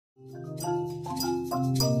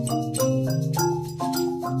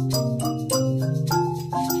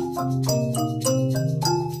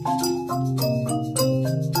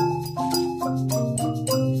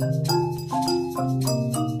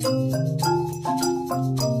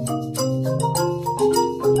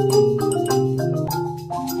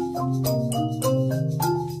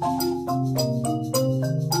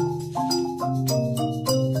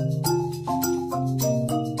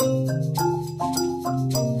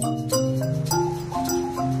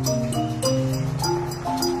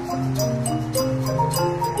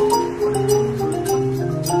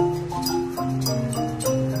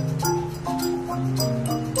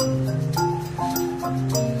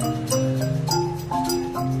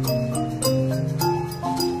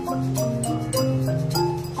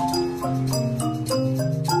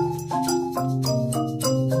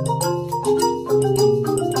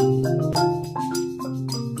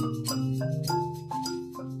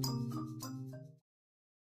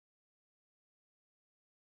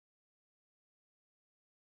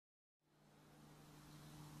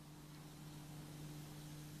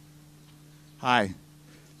Hi,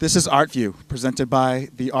 this is Art View, presented by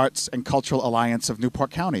the Arts and Cultural Alliance of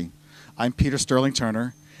Newport County. I'm Peter Sterling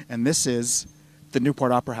Turner, and this is the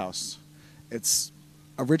Newport Opera House. It's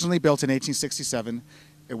originally built in 1867.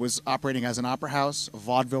 It was operating as an opera house, a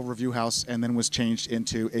vaudeville revue house, and then was changed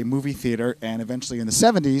into a movie theater, and eventually in the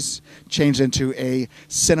 70s, changed into a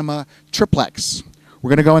cinema triplex. We're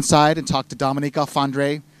going to go inside and talk to Dominique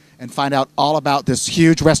Alfandre and find out all about this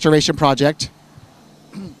huge restoration project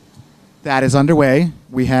that is underway.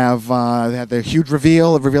 We have had the huge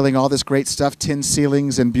reveal of revealing all this great stuff, tin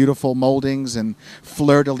ceilings and beautiful moldings and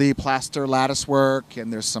fleur-de-lis plaster lattice work,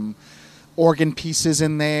 and there's some organ pieces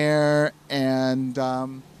in there, and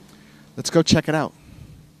let's go check it out.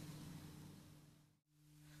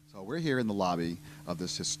 So we're here in the lobby of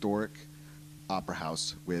this historic opera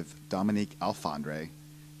house with Dominique Alfandre,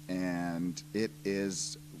 and it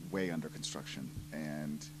is way under construction,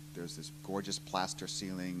 and there's this gorgeous plaster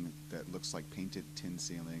ceiling that looks like painted tin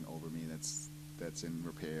ceiling over me that's in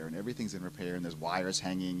repair, and everything's in repair, and there's wires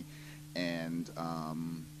hanging, and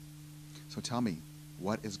so tell me,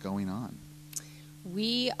 what is going on?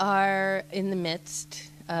 We are in the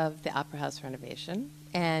midst of the Opera House renovation,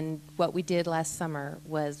 and what we did last summer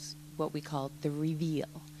was what we called the reveal.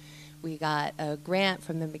 We got a grant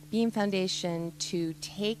from the McBeam Foundation to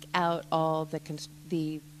take out all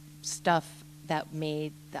the stuff that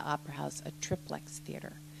made the Opera House a triplex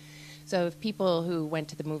theater. So if people who went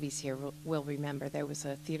to the movies here will remember, there was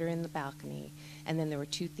a theater in the balcony, and then there were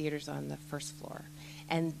two theaters on the first floor.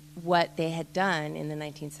 And what they had done in the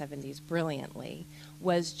 1970s brilliantly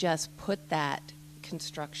was just put that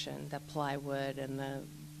construction, the plywood and the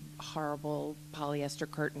horrible polyester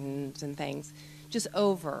curtains and things, just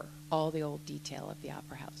over all the old detail of the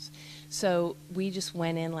Opera House. So we just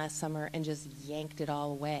went in last summer and just yanked it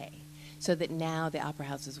all away, so that now the Opera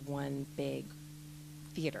House is one big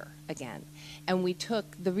theater again. And we took,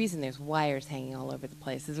 the reason there's wires hanging all over the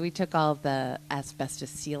place is we took all the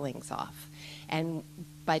asbestos ceilings off. And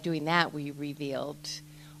by doing that, we revealed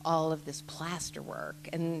all of this plaster work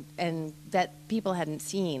and that people hadn't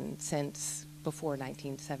seen since before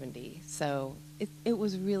 1970. So it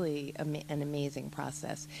was really an amazing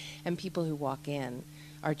process. And people who walk in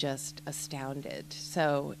are just astounded.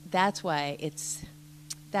 So that's why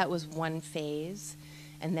that was one phase,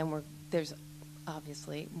 and then there's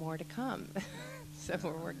obviously more to come. So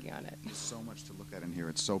we're working on it. There's so much to look at in here.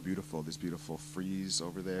 It's so beautiful. This beautiful frieze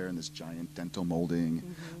over there and this giant dental molding.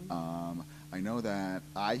 Mm-hmm. I know that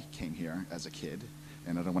I came here as a kid,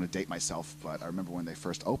 and I don't want to date myself, but I remember when they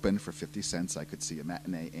first opened for 50 cents, I could see a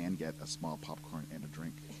matinee and get a small popcorn and a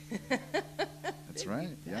drink. That's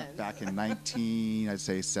right. Yeah, back in I'd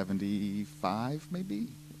say 75 maybe.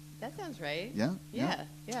 That sounds right. Yeah. Yeah.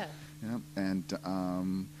 And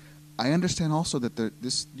I understand also that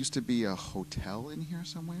this used to be a hotel in here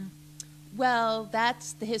somewhere. Well,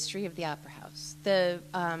 that's the history of the Opera House.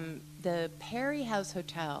 The Perry House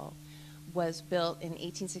Hotel was built in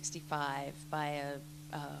 1865 by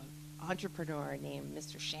a entrepreneur named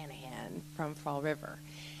Mr. Shanahan from Fall River,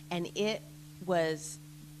 and it was,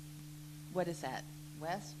 what is that,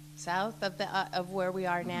 west, south of where we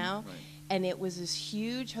are now. Right. And it was this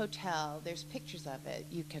huge hotel. There's pictures of it.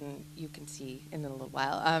 You can see in a little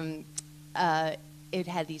while. It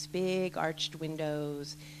had these big arched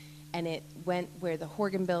windows, and it went where the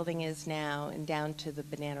Horgan Building is now and down to the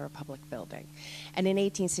Banana Republic Building. And in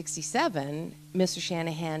 1867, Mr.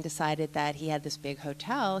 Shanahan decided that he had this big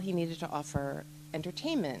hotel. He needed to offer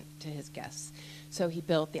entertainment to his guests. So he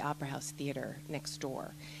built the Opera House Theater next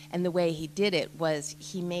door. And the way he did it was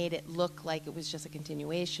he made it look like it was just a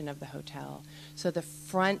continuation of the hotel. So the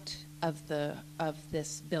front of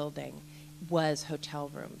this building was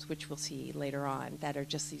hotel rooms, which we'll see later on, that are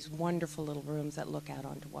just these wonderful little rooms that look out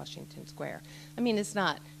onto Washington Square. I mean, it's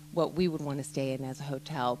not what we would want to stay in as a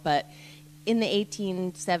hotel, but in the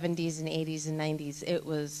 1870s and 80s and 90s, it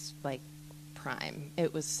was like prime.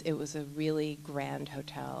 It was a really grand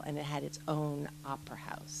hotel, and it had its own opera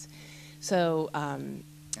house. So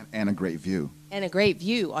and a great view. And a great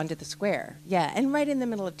view onto the square. Yeah, and right in the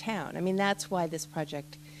middle of town. I mean, that's why this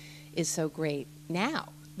project is so great now,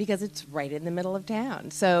 because it's right in the middle of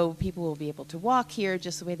town. So people will be able to walk here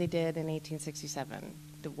just the way they did in 1867.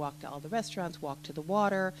 To walk to all the restaurants, walk to the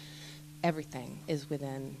water. Everything is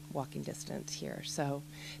within walking distance here. So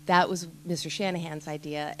that was Mr. Shanahan's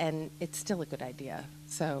idea, and it's still a good idea.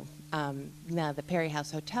 So now the Perry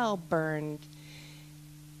House Hotel burned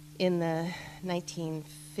in the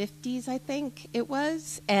 1950s, I think it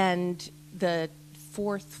was, and the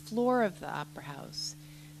fourth floor of the Opera House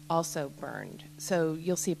also burned. So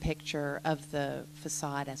you'll see a picture of the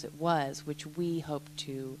facade as it was, which we hope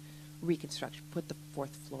to reconstruction, put the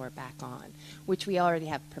fourth floor back on, which we already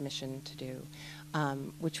have permission to do,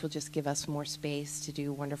 which will just give us more space to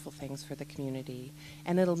do wonderful things for the community.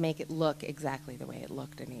 And it'll make it look exactly the way it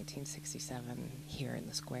looked in 1867 here in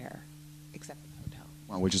the square, except for the hotel.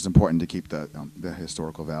 Well, which is important to keep the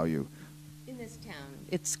historical value. In this town,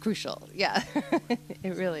 it's crucial. Yeah,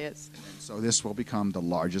 it really is. So this will become the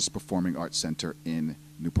largest performing arts center in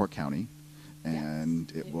Newport County,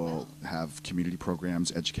 and yes, it will have community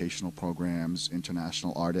programs, educational programs,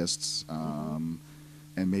 international artists, and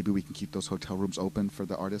maybe we can keep those hotel rooms open for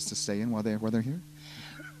the artists to stay in while they're here.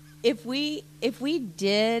 If we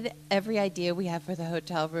did every idea we have for the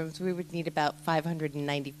hotel rooms, we would need about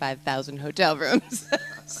 595,000 hotel rooms.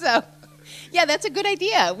 So, yeah, that's a good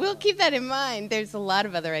idea. We'll keep that in mind. There's a lot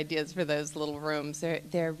of other ideas for those little rooms.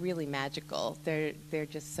 They're really magical. They're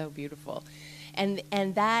just so beautiful, and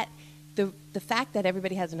that the fact that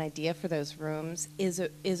everybody has an idea for those rooms is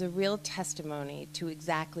a real testimony to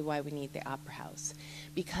exactly why we need the Opera House,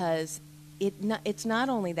 because it's not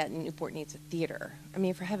only that Newport needs a theater. I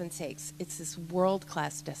mean, for heaven's sakes, it's this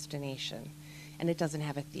world-class destination, and it doesn't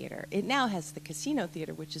have a theater. It now has the Casino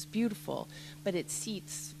Theater, which is beautiful, but it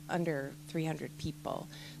seats under 300 people.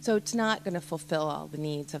 So it's not going to fulfill all the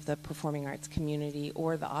needs of the performing arts community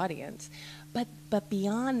or the audience. But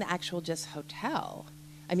beyond the actual just hotel,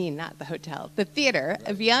 I mean, not the hotel, the theater,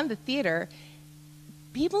 beyond the theater,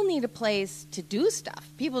 people need a place to do stuff.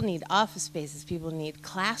 People need office spaces. People need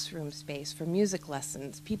classroom space for music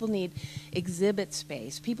lessons. People need exhibit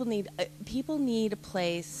space. People need a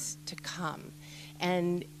place to come.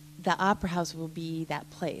 And the Opera House will be that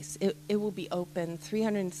place. It will be open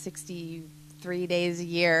 363 days a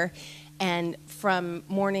year, and from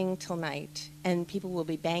morning till night. And people will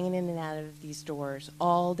be banging in and out of these doors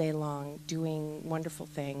all day long, doing wonderful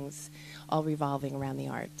things, all revolving around the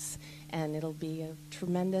arts. And it'll be a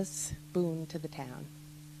tremendous boon to the town.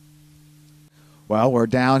 Well, we're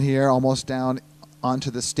down here, almost down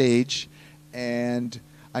onto the stage, and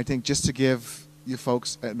I think just to give you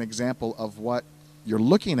folks an example of what you're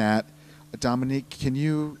looking at, Dominique, can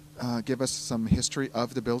you give us some history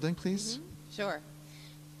of the building, please? Mm-hmm. Sure.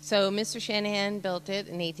 So Mr. Shanahan built it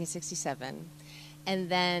in 1867,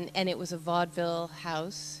 and it was a vaudeville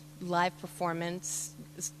house, live performance.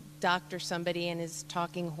 Dr. Somebody and his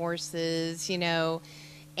talking horses, you know,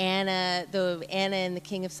 Anna and the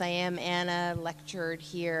King of Siam, Anna lectured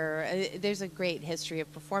here. There's a great history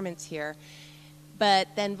of performance here. But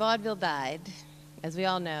then vaudeville died, as we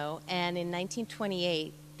all know, and in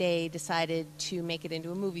 1928 they decided to make it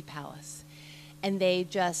into a movie palace. And they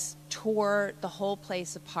just tore the whole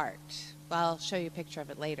place apart. Well, I'll show you a picture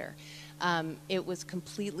of it later. It was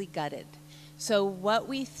completely gutted. So what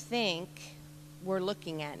we think we're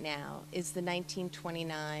looking at now is the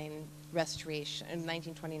 1929 restoration,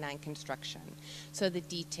 1929 construction, so the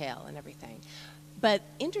detail and everything. But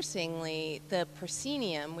interestingly, the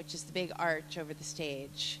proscenium, which is the big arch over the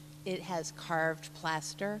stage, it has carved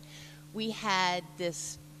plaster. We had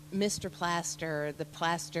this Mr. Plaster, the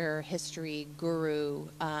plaster history guru,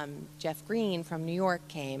 Jeff Green from New York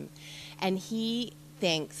came, and he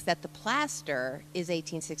thinks that the plaster is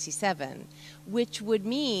 1867, which would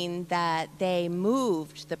mean that they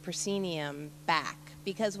moved the proscenium back,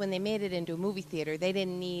 because when they made it into a movie theater, they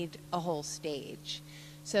didn't need a whole stage.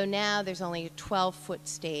 So now there's only a 12-foot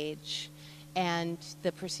stage and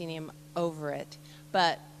the proscenium over it.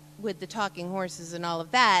 But with the talking horses and all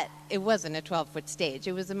of that, it wasn't a 12-foot stage.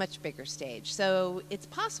 It was a much bigger stage. So it's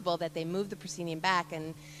possible that they moved the proscenium back,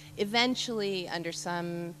 and eventually, under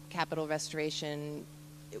some capital restoration,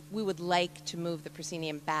 we would like to move the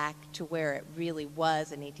proscenium back to where it really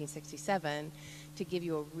was in 1867 to give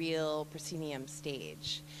you a real proscenium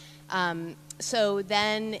stage. So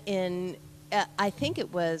then I think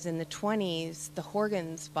it was in the 20s, the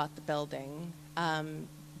Horgans bought the building.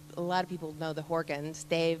 A lot of people know the Horgans.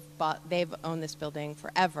 They've owned this building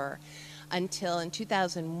forever, until in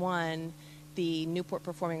 2001, the Newport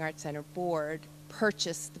Performing Arts Center board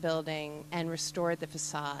purchased the building and restored the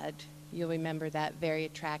facade. You'll remember that very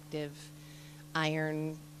attractive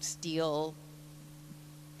iron steel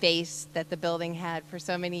face that the building had for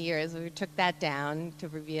so many years. We took that down to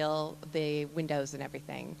reveal the windows and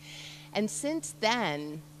everything. And since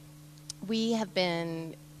then, we have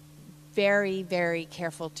been very, very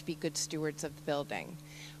careful to be good stewards of the building.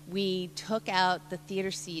 We took out the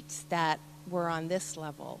theater seats that were on this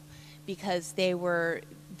level because they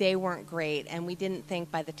weren't great, and we didn't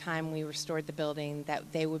think by the time we restored the building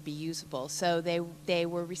that they would be usable. So they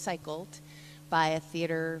were recycled by a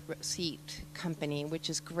theater seat company, which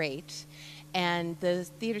is great. And the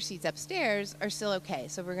theater seats upstairs are still okay,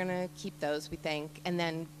 so we're going to keep those, we think. And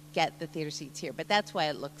then get the theater seats here. But that's why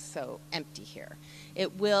it looks so empty here.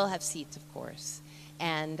 It will have seats, of course.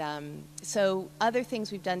 And so other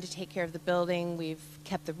things we've done to take care of the building, we've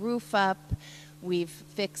kept the roof up, we've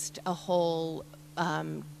fixed a whole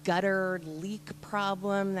gutter leak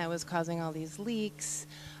problem that was causing all these leaks.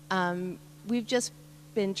 We've just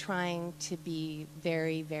been trying to be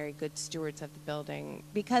very, very good stewards of the building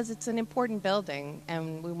because it's an important building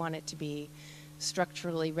and we want it to be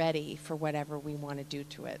structurally ready for whatever we want to do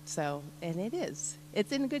to it. So, and it is.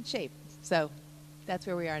 It's in good shape. So that's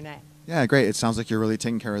where we are now. Yeah, great. It sounds like you're really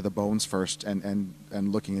taking care of the bones first and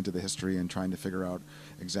looking into the history and trying to figure out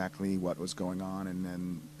exactly what was going on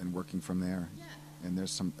and working from there. Yeah. And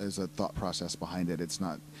there's a thought process behind it. It's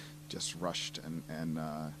not just rushed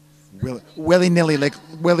and willy-nilly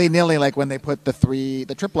like when they put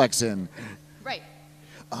the triplex in. Right.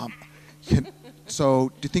 So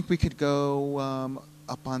do you think we could go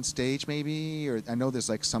up on stage maybe? Or I know there's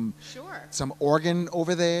like some organ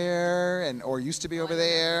over there or used to be over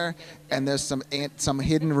there, and there's some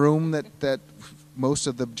hidden room that most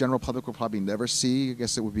of the general public will probably never see. I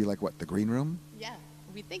guess it would be like what, the green room? Yeah,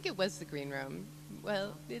 we think it was the green room.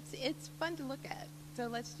 Well, it's fun to look at, so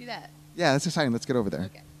let's do that. Yeah, that's exciting. Let's get over there.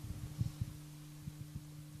 Okay.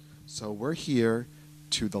 So we're here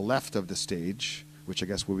to the left of the stage, which I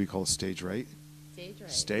guess what we call stage right. Stage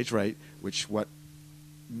right. Stage right, which what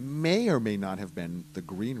may or may not have been the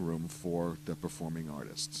green room for the performing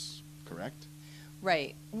artists, correct?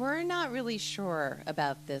 Right. We're not really sure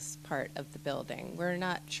about this part of the building. We're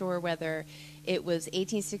not sure whether it was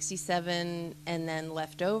 1867 and then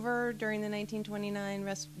left over during the 1929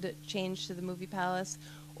 change to the Movie Palace,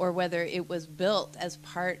 or whether it was built as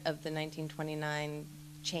part of the 1929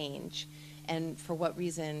 change. And for what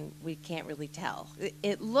reason, we can't really tell.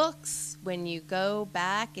 It looks, when you go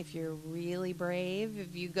back, if you're really brave,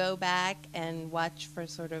 if you go back and watch for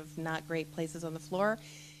sort of not great places on the floor.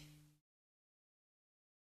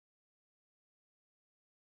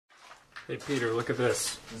 Hey, Peter, look at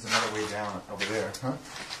this. There's another way down over there, huh?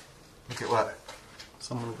 Look at what?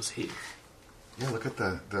 Someone was here. Yeah, look at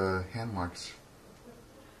the hand marks.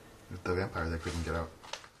 The vampire that couldn't get out.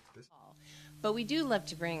 But we do love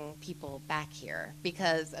to bring people back here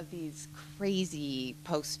because of these crazy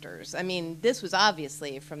posters. I mean, this was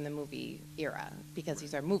obviously from the movie era because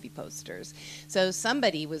these are movie posters. So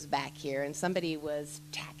somebody was back here and somebody was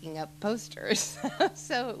tacking up posters.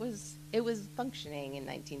 So it was functioning in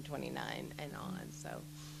 1929 and on. So,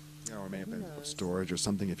 you know, or may have been storage or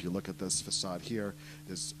something. If you look at this facade here,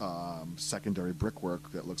 there's secondary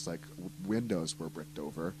brickwork that looks like windows were bricked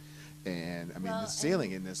over. And I mean, the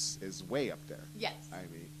ceiling in this is way up there. Yes. I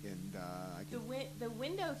mean, and the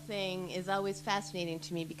window thing is always fascinating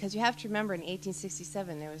to me because you have to remember in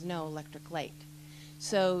 1867 there was no electric light.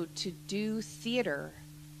 So to do theater,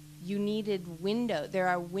 you needed there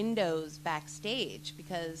are windows backstage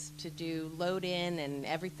because to do load in and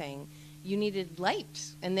everything, you needed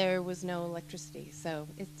light, and there was no electricity. So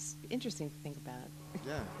it's interesting to think about.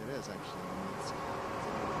 Yeah, it is actually.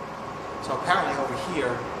 So apparently over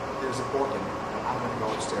here, there's an organ. I'm going to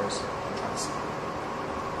go upstairs and try to see.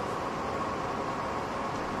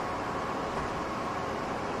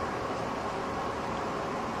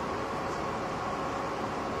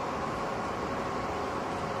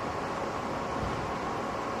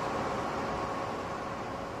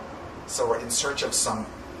 So we're in search of some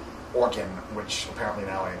organ, which apparently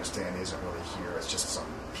now I understand isn't really here. It's just some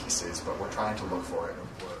pieces, but we're trying to look for it.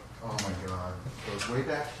 Oh my God. It goes way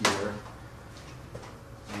back here.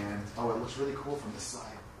 And, oh, it looks really cool from this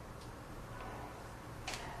side.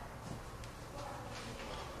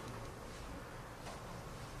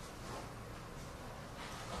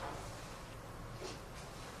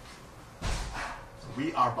 So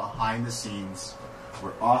we are behind the scenes.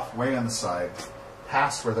 We're off way on the side,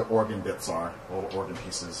 past where the organ bits are, all organ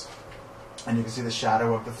pieces. And you can see the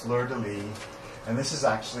shadow of the fleur-de-lis. And this is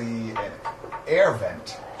actually an air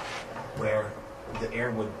vent where the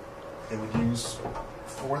air they would use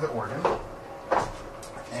for the organ.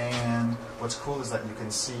 And what's cool is that you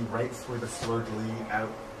can see right through the fleur-de-lis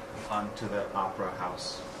out onto the Opera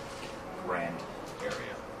House grand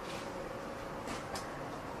area.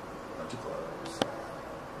 Not too close.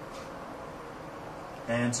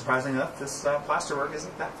 And surprisingly enough, this plasterwork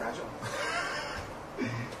isn't that fragile.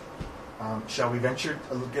 Shall we get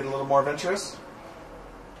a little more adventurous?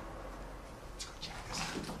 Let's go check this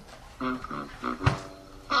out.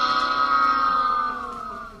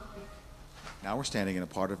 Now we're standing in a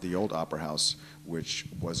part of the old Opera House, which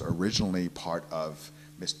was originally part of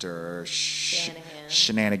Mr.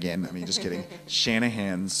 Shenanigan. I mean, just kidding.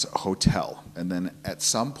 Shanahan's hotel. And then at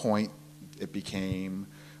some point, it became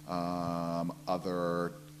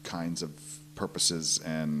other kinds of purposes,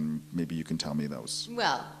 and maybe you can tell me those.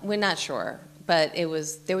 Well, we're not sure, but there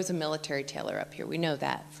was a military tailor up here. We know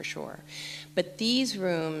that for sure. But these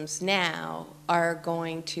rooms now are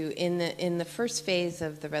going to, in the first phase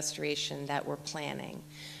of the restoration that we're planning,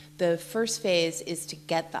 the first phase is to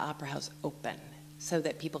get the Opera House open so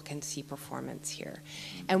that people can see performance here.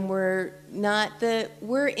 And we're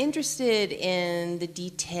interested in the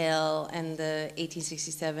detail and the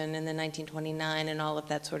 1867 and the 1929 and all of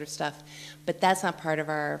that sort of stuff, but that's not part of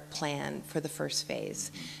our plan for the first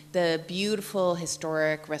phase. The beautiful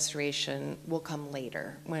historic restoration will come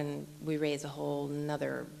later when we raise a whole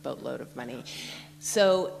nother boatload of money.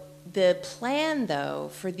 So the plan,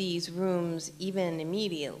 though, for these rooms, even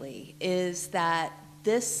immediately, is that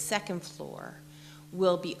this second floor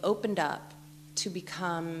will be opened up to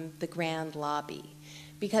become the grand lobby.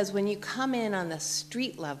 Because when you come in on the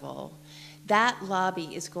street level, that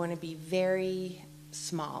lobby is going to be very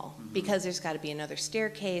small, because there's got to be another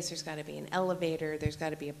staircase, there's got to be an elevator, there's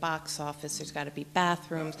got to be a box office, there's got to be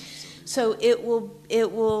bathrooms. So it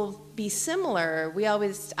will be similar.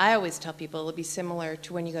 I always tell people it'll be similar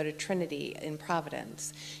to when you go to Trinity in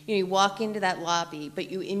Providence. You walk into that lobby, but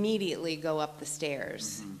you immediately go up the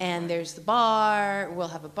stairs, and there's the bar. We'll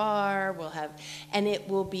have a bar. And it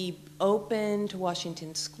will be open to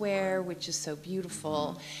Washington Square, which is so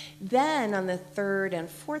beautiful. Then on the third and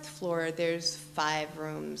fourth floor, there's 5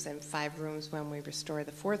 rooms, and 5 rooms when we restore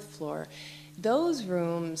the fourth floor. Those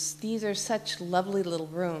rooms, these are such lovely little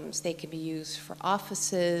rooms. They can be used for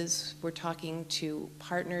offices. We're talking to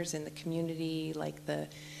partners in the community, like the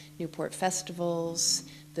Newport festivals,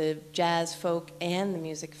 the jazz folk and the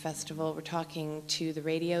music festival. We're talking to the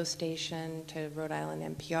radio station, to Rhode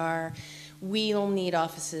Island NPR. We'll need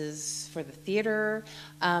offices for the theater.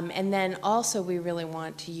 And then also we really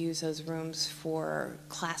want to use those rooms for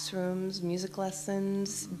classrooms, music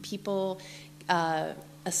lessons, people,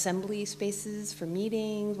 assembly spaces for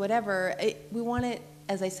meetings, whatever. We want it,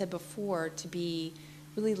 as I said before, to be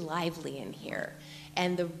really lively in here.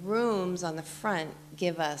 And the rooms on the front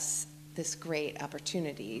give us this great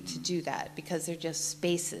opportunity to do that, because they're just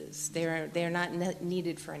spaces. They're not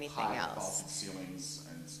needed for anything High else. vaulted ceilings,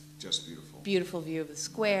 and it's just beautiful. Beautiful view of the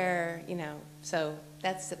square, so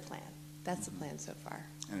that's the plan. That's the plan so far.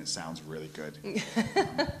 And it sounds really good.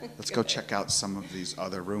 Let's go check out some of these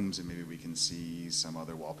other rooms, and maybe we can see some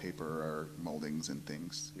other wallpaper or moldings and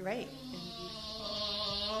things. Right.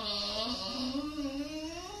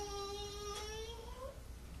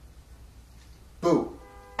 Boo!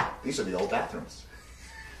 These are the old bathrooms.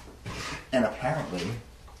 And apparently,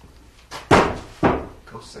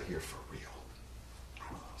 ghosts are here for real.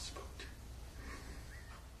 I'm a little spooked.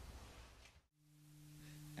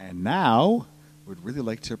 And now, we'd really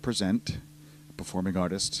like to present a performing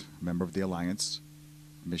artist, member of the Alliance,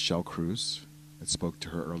 Michelle Cruz, that spoke to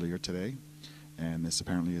her earlier today. And this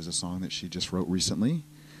apparently is a song that she just wrote recently.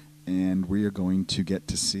 And we are going to get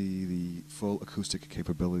to see the full acoustic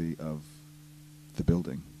capability of the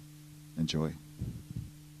building. Enjoy.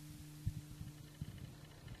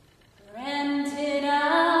 Granted,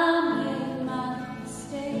 I made my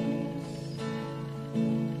mistakes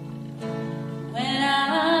when I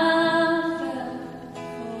fell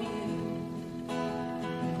for you.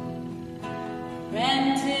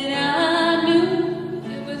 Granted, I knew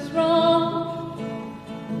it was wrong.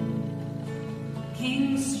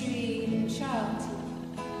 King Street in Charlton.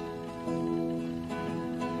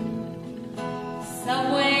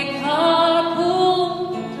 Subway car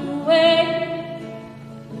pulled away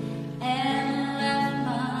and left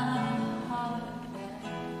my heart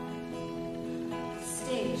at the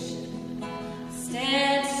station.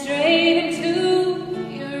 Stared straight into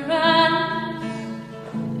your eyes,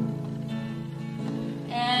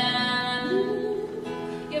 and I knew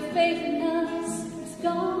your faith in us is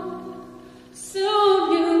gone.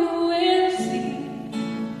 Soon you will see.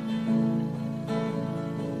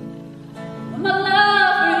 My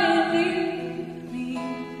love really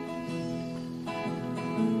means.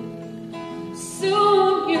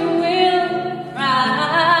 Soon you will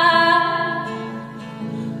cry.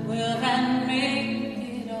 Will that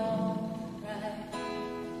make it all right?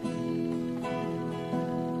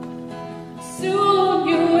 Soon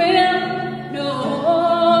you will know.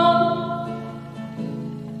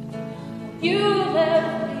 You let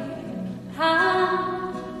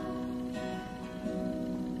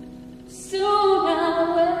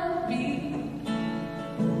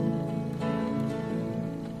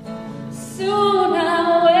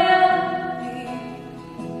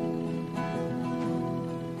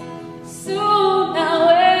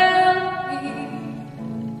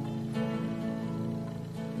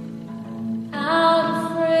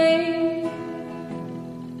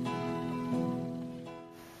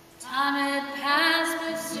Time had passed,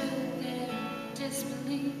 but stood there in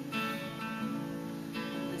disbelief.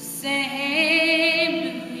 The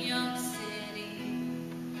same New York City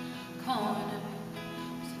corner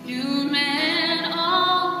with a new man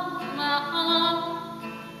on my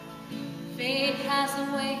arm. Fate has a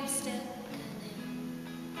way of stepping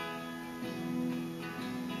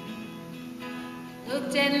in.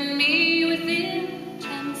 Looked at me with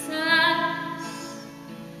intense eyes,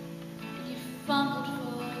 and you fumbled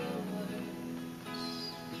for your words.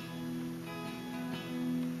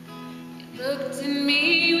 You looked at me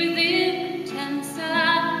with intense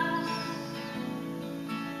eyes,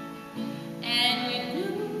 and you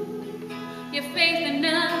knew your faith in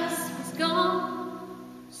us was gone.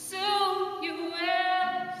 Soon you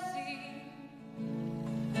will see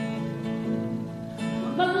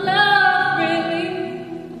what my love really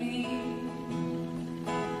means.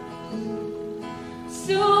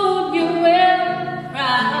 Soon you will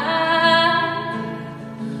cry,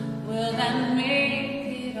 will that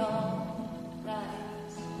make it all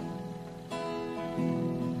right?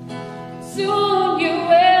 Soon you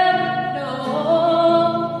will know.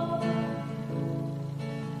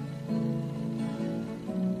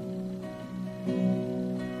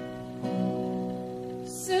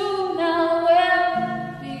 Soon I will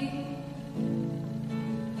be.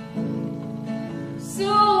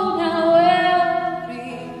 Soon I will be.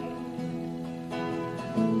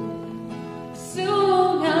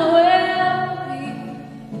 Soon I will be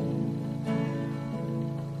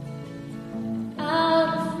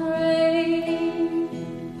out of frame.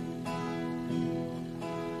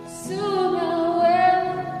 Soon I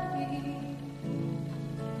will be.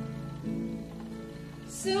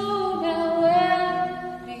 Soon I will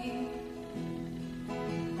be.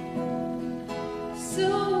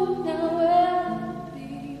 Soon I will be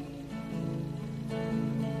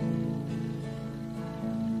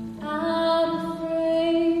out of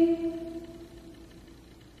frame.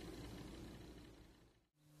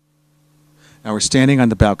 Now we're standing on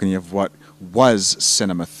the balcony of what was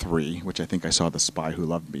Cinema 3, which I think I saw The Spy Who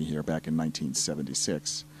Loved Me here back in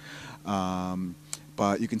 1976.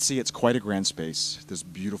 But you can see it's quite a grand space. There's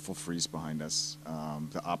beautiful frieze behind us.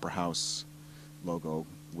 The Opera House logo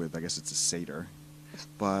with, I guess it's a satyr.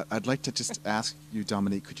 But I'd like to just ask you,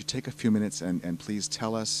 Dominique, could you take a few minutes and please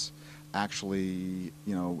tell us, actually,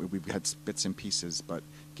 you know, we've had bits and pieces, but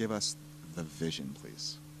give us the vision,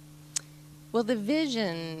 please. Well, the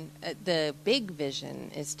vision, the big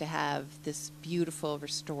vision, is to have this beautiful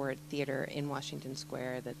restored theater in Washington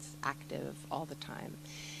Square that's active all the time.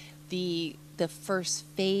 The first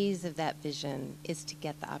phase of that vision is to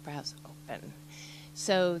get the Opera House open.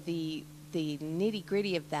 So the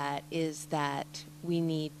nitty-gritty of that is that we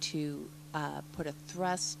need to put a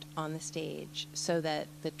thrust on the stage so that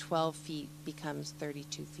the 12 feet becomes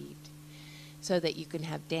 32 feet. So that you can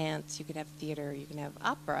have dance, you can have theater, you can have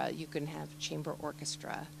opera, you can have chamber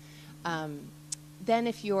orchestra. Then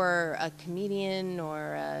if you're a comedian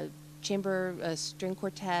or a string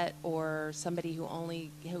quartet, or somebody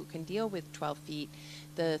who can deal with 12 feet,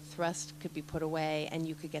 the thrust could be put away and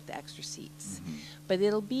you could get the extra seats. Mm-hmm. But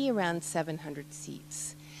it'll be around 700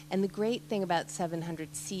 seats. And the great thing about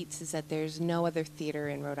 700 seats is that there's no other theater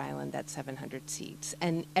in Rhode Island that's 700 seats.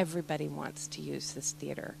 And everybody wants to use this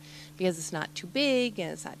theater because it's not too big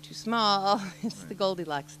and it's not too small. It's Right. the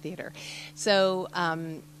Goldilocks theater. So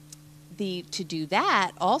to do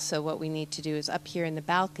that, also what we need to do is up here in the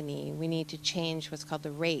balcony, we need to change what's called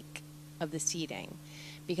the rake of the seating.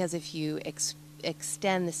 Because if you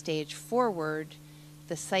extend the stage forward,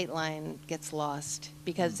 the sight line gets lost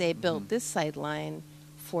because they built this sight line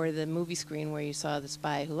for the movie screen where you saw The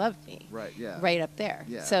Spy Who Loved Me. Right, yeah. Right up there.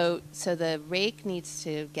 Yeah. So the rake needs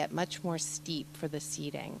to get much more steep for the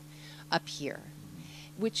seating up here,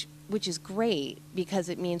 which is great because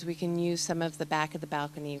it means we can use some of the back of the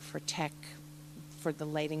balcony for tech, for the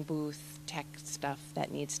lighting booth, tech stuff that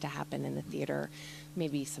needs to happen in the theater,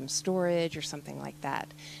 maybe some storage or something like that.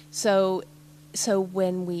 So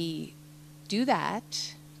when we do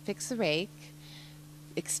that, fix the rake,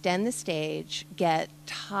 extend the stage, get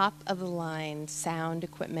top-of-the-line sound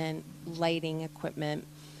equipment, lighting equipment,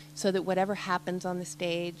 so that whatever happens on the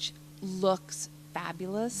stage looks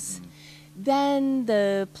fabulous. Mm-hmm. Then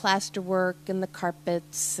the plasterwork and the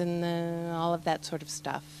carpets and all of that sort of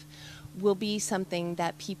stuff will be something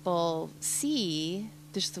that people see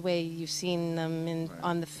just the way you've seen them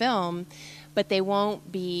on the film, but they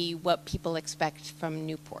won't be what people expect from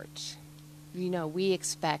Newport. You know, we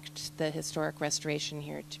expect the historic restoration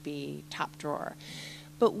here to be top drawer.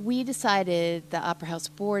 But we decided, the Opera House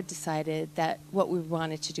board decided, that what we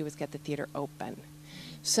wanted to do was get the theater open.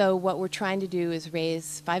 So what we're trying to do is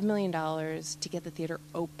raise $5 million to get the theater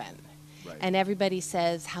open. Right. And everybody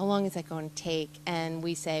says, how long is that going to take? And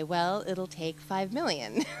we say, well, it'll take $5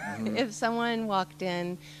 million. Mm-hmm. If someone walked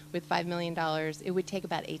in with $5 million, it would take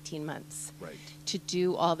about 18 months. Right. To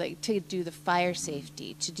do the fire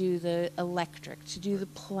safety, to do the electric, to do the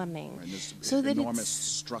plumbing. Right. There's So that enormous it's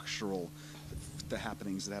structural the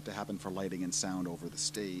happenings that have to happen for lighting and sound over the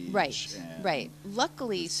stage. right, and right.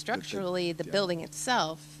 Luckily, structurally, the yeah. building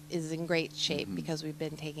itself is in great shape because we've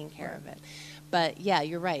been taking care of it. But yeah,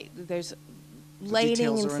 you're right. There's The lighting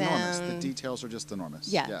details and are enormous. sound. The details are just enormous.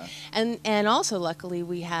 Yeah. And also, luckily,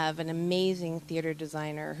 we have an amazing theater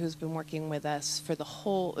designer who's been working with us for the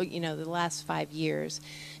whole, the last 5 years,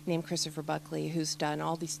 named Christopher Buckley, who's done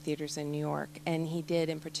all these theaters in New York. And he did,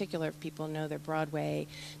 in particular, if people know their Broadway,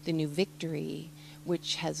 the New Victory,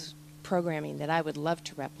 which has programming that I would love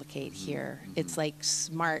to replicate here. It's like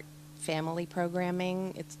smart family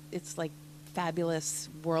programming. It's like fabulous,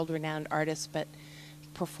 world-renowned artists, but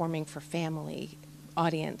performing for family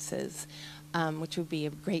audiences, which would be a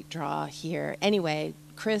great draw here. Anyway,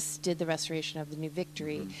 Chris did the restoration of the New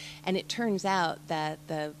Victory, and it turns out that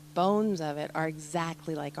the bones of it are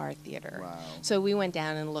exactly like our theater. Wow. So we went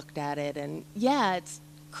down and looked at it, and yeah, it's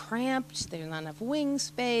cramped, there's not enough wing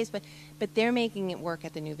space, but they're making it work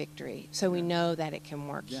at the New Victory, so we know that it can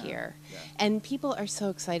work here. Yeah. And people are so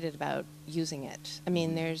excited about using it. I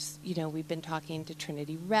mean, there's, we've been talking to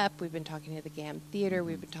Trinity Rep, we've been talking to the GAM Theater,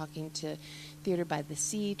 we've been talking to Theater by the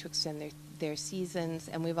Sea to extend their seasons,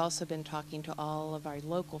 and we've also been talking to all of our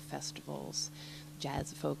local festivals,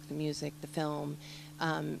 jazz, the folk, the music, the film,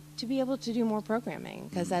 to be able to do more programming,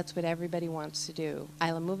 because that's what everybody wants to do.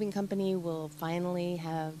 Isla Moving Company will finally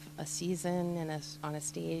have a season on a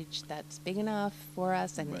stage that's big enough for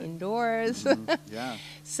us and indoors. Yeah.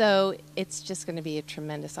 So it's just going to be a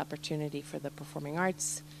tremendous opportunity for the performing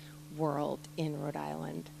arts world in Rhode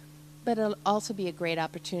Island. But it'll also be a great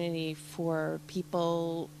opportunity for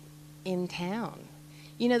people in town.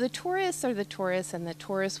 The tourists are the tourists, and the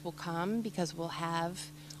tourists will come because we'll have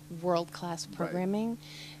world-class programming.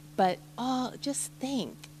 But just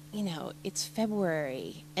think, it's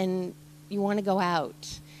February, and you want to go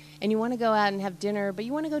out. And you want to go out and have dinner, but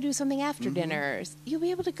you want to go do something after dinner. You'll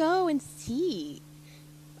be able to go and see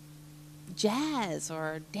jazz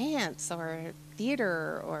or dance or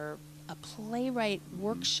theater or a playwright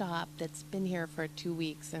workshop that's been here for 2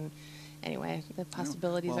 weeks. And anyway, the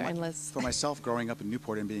possibilities are endless. For myself, growing up in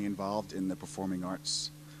Newport and being involved in the performing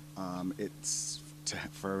arts,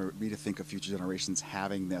 for me to think of future generations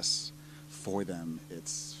having this for them, it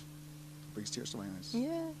brings tears to my eyes.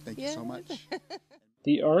 Yeah. Thank you so much.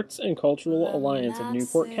 The Arts and Cultural Alliance of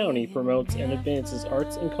Newport County promotes and advances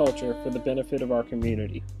arts and culture for the benefit of our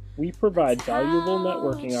community. We provide valuable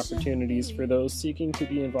networking opportunities for those seeking to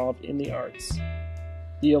be involved in the arts.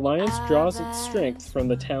 The Alliance draws its strength from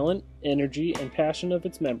the talent, energy, and passion of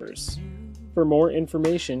its members. For more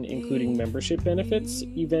information, including membership benefits,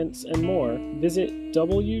 events, and more, visit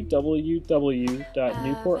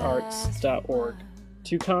www.newportarts.org.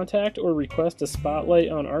 To contact or request a spotlight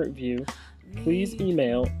on ArtView, please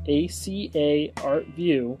email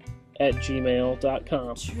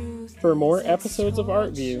acaartview@gmail.com. For more episodes of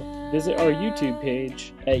ArtView, visit our YouTube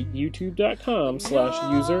page at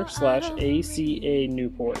youtube.com/user/ACA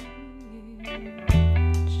Newport.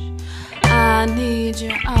 I need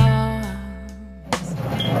your arms.